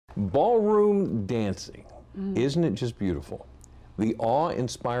Ballroom dancing, isn't it just beautiful? The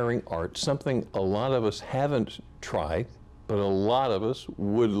awe-inspiring art, something a lot of us haven't tried, but a lot of us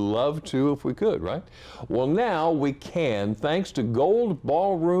would love to if we could, right? Well, now we can, thanks to Gold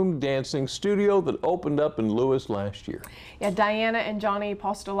Ballroom Dancing Studio that opened up in Lewis last year. Yeah, Diana and Johnny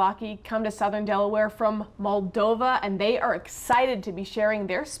Postolaki come to Southern Delaware from Moldova, and they are excited to be sharing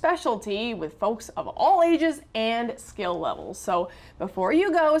their specialty with folks of all ages and skill levels. So before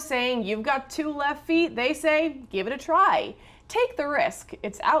you go saying you've got 2 left feet, they say give it a try. Take the risk.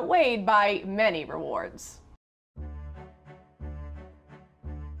 It's outweighed by many rewards.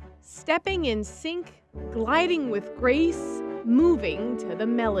 Stepping in sync, gliding with grace, moving to the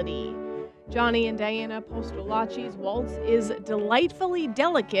melody. Johnny and Diana Postolachi's waltz is delightfully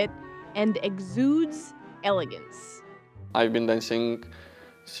delicate and exudes elegance. I've been dancing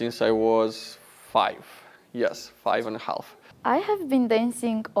since I was 5. Yes, 5.5. I have been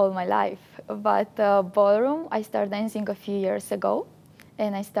dancing all my life, but ballroom I started dancing a few years ago,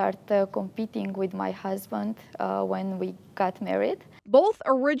 and I started competing with my husband when we got married. Both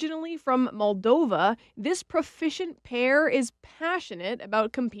originally from Moldova, this proficient pair is passionate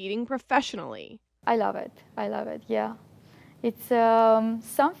about competing professionally. I love it, yeah. It's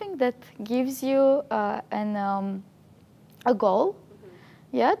something that gives you a goal,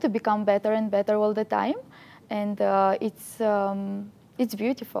 yeah, to become better and better all the time. And it's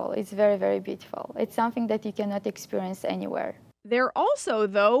beautiful, it's very, very beautiful. It's something that you cannot experience anywhere. They're also,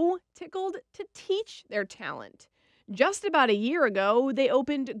 though, tickled to teach their talent. Just about a year ago, they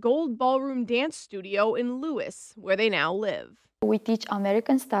opened Gold Ballroom Dance Studio in Lewis, where they now live. We teach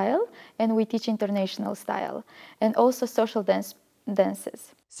American style and we teach international style, and also social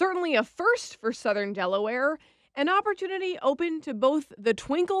dances. Certainly a first for Southern Delaware, an opportunity open to both the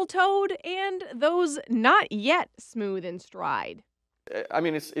twinkle-toed and those not yet smooth in stride. I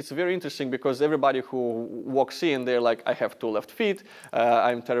mean, it's very interesting because everybody who walks in, they're like, I have 2 left feet,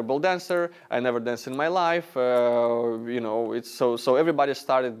 I'm a terrible dancer, I never danced in my life, you know, it's so everybody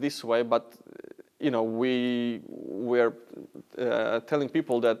started this way, but you know, we're telling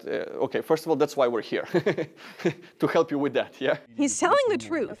people that, okay, first of all, that's why we're here, to help you with that, yeah? He's telling the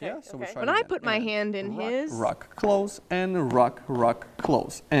truth. Okay, so When I put my hand in his... Rock, close, and rock, rock,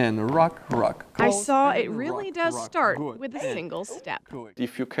 close, and rock, rock, close. I saw it really does start with a single step.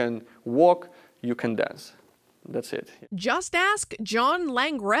 If you can walk, you can dance. That's it. Just ask John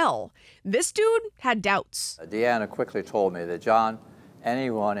Langrell. This dude had doubts. Deanna quickly told me that, John,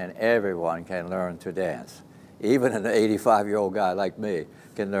 anyone and everyone can learn to dance. Even an 85-year-old guy like me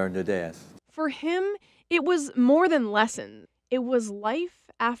can learn to dance. For him, it was more than lessons. It was life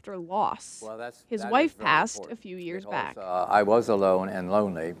after loss. Well, his wife passed a few years back. I was alone and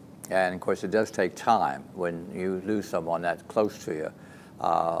lonely, and of course it does take time when you lose someone that's close to you.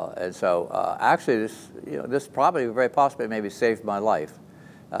 And so actually this probably very possibly maybe saved my life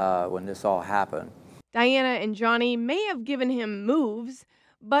when this all happened. Diana and Johnny may have given him moves,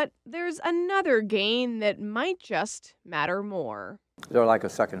 but there's another gain that might just matter more. They're like a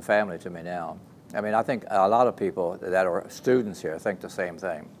second family to me now. I mean, I think a lot of people that are students here think the same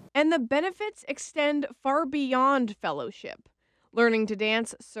thing. And the benefits extend far beyond fellowship. Learning to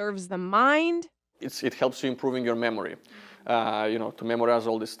dance serves the mind. It helps you improving your memory. You know, to memorize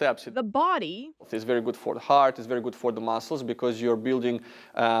all the steps. The body. It's very good for the heart, it's very good for the muscles because you're building,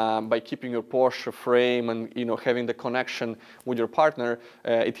 by keeping your posture, frame, and, you know, having the connection with your partner,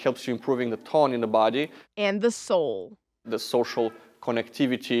 it helps you improving the tone in the body. And the soul. The social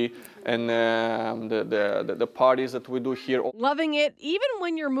connectivity and the parties that we do here. Loving it even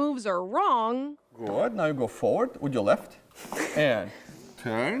when your moves are wrong. Good, now you go forward with your left, and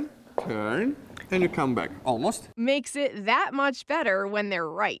turn, turn, and you come back, almost. Makes it that much better when they're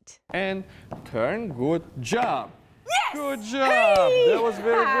right. And turn, good job. Yes! Good job, hey! That was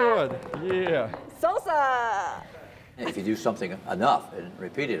very good, yeah. Salsa! If you do something enough and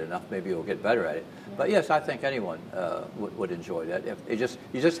repeat it enough, maybe you'll get better at it. But yes, I think anyone would enjoy that. You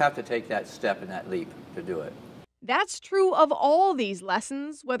just have to take that step and that leap to do it. That's true of all these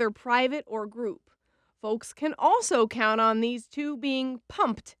lessons, whether private or group. Folks can also count on these two being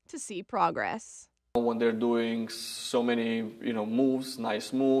pumped to see progress. When they're doing so many, you know, moves,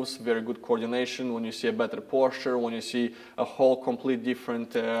 nice moves, very good coordination, when you see a better posture, when you see a whole complete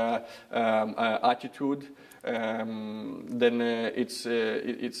different attitude, then it's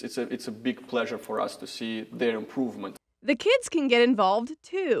a big pleasure for us to see their improvement. The kids can get involved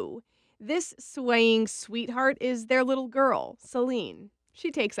too. This swaying sweetheart is their little girl, Celine.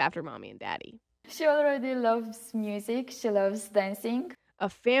 She takes after mommy and daddy. She already loves music, she loves dancing. A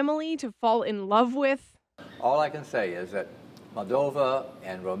family to fall in love with. All I can say is that Moldova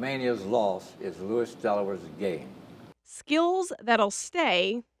and Romania's loss is Lewis, Delaware's gain. Skills that'll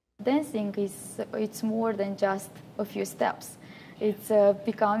stay. Dancing it's more than just a few steps. It's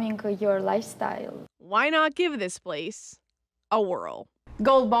becoming your lifestyle. Why not give this place a whirl?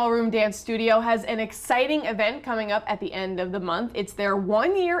 Gold Ballroom Dance Studio has an exciting event coming up at the end of the month. It's their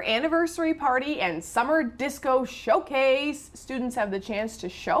 1-year anniversary party and summer disco showcase. Students have the chance to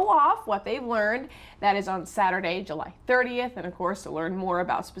show off what they've learned. That is on Saturday, July 30th. And of course, to learn more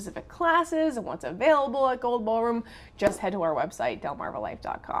about specific classes and what's available at Gold Ballroom, just head to our website,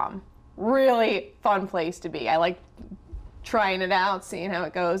 delmarvalife.com. Really fun place to be. I like trying it out, seeing how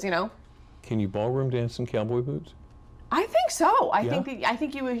it goes, you know. Can you ballroom dance in cowboy boots? I think so. I Yeah.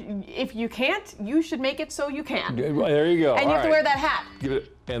 think you would, if you can't, you should make it so you can. There you go. And you have to wear that hat. Give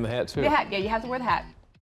it, and the hat too. The hat, yeah, you have to wear the hat.